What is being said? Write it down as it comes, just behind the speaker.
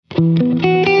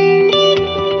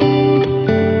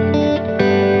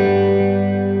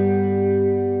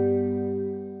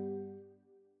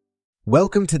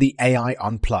Welcome to the AI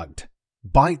Unplugged,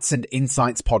 Bytes and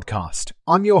Insights podcast.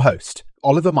 I'm your host,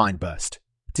 Oliver Mindburst.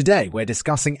 Today we're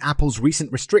discussing Apple's recent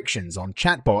restrictions on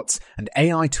chatbots and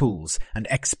AI tools and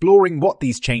exploring what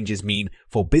these changes mean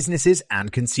for businesses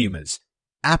and consumers.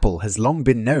 Apple has long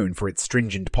been known for its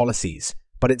stringent policies,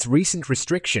 but its recent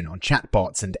restriction on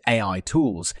chatbots and AI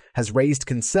tools has raised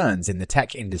concerns in the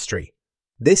tech industry.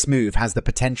 This move has the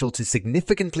potential to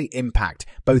significantly impact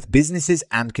both businesses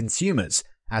and consumers,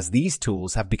 as these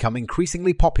tools have become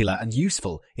increasingly popular and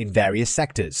useful in various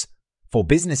sectors. For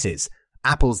businesses,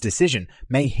 Apple's decision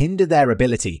may hinder their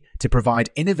ability to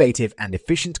provide innovative and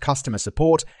efficient customer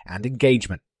support and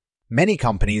engagement. Many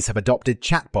companies have adopted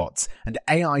chatbots and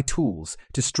AI tools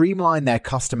to streamline their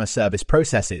customer service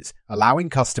processes, allowing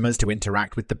customers to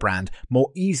interact with the brand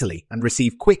more easily and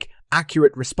receive quick,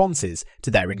 accurate responses to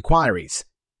their inquiries.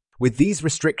 With these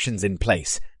restrictions in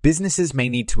place, businesses may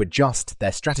need to adjust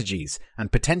their strategies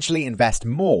and potentially invest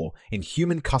more in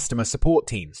human customer support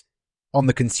teams. On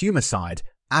the consumer side,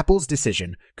 Apple's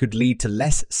decision could lead to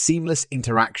less seamless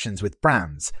interactions with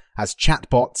brands, as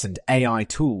chatbots and AI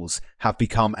tools have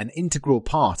become an integral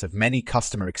part of many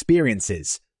customer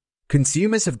experiences.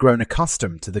 Consumers have grown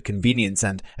accustomed to the convenience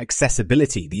and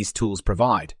accessibility these tools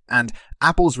provide, and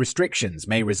Apple's restrictions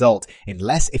may result in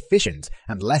less efficient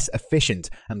and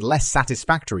less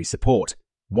satisfactory support.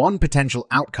 One potential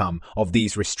outcome of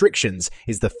these restrictions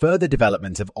is the further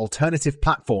development of alternative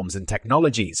platforms and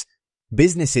technologies.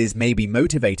 Businesses may be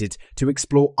motivated to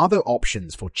explore other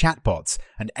options for chatbots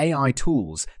and AI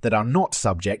tools that are not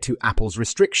subject to Apple's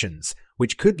restrictions,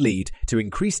 which could lead to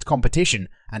increased competition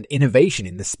and innovation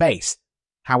in the space.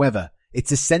 However,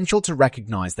 it's essential to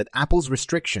recognize that Apple's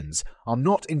restrictions are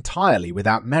not entirely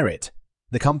without merit.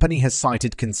 The company has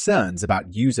cited concerns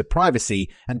about user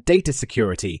privacy and data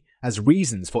security as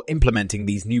reasons for implementing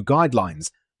these new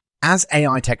guidelines. As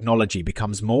AI technology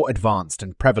becomes more advanced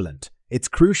and prevalent, it's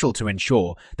crucial to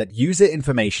ensure that user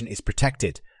information is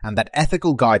protected and that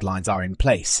ethical guidelines are in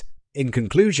place. In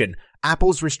conclusion,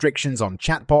 Apple's restrictions on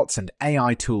chatbots and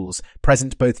AI tools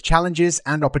present both challenges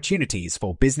and opportunities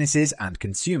for businesses and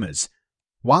consumers.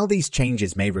 While these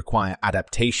changes may require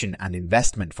adaptation and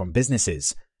investment from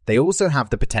businesses, they also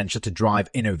have the potential to drive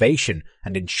innovation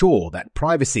and ensure that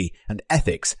privacy and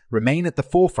ethics remain at the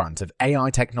forefront of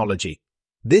AI technology.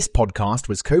 This podcast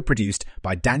was co-produced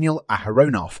by Daniel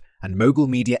Aharonoff and Mogul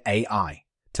Media AI.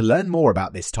 To learn more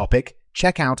about this topic,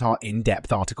 check out our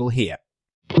in-depth article here.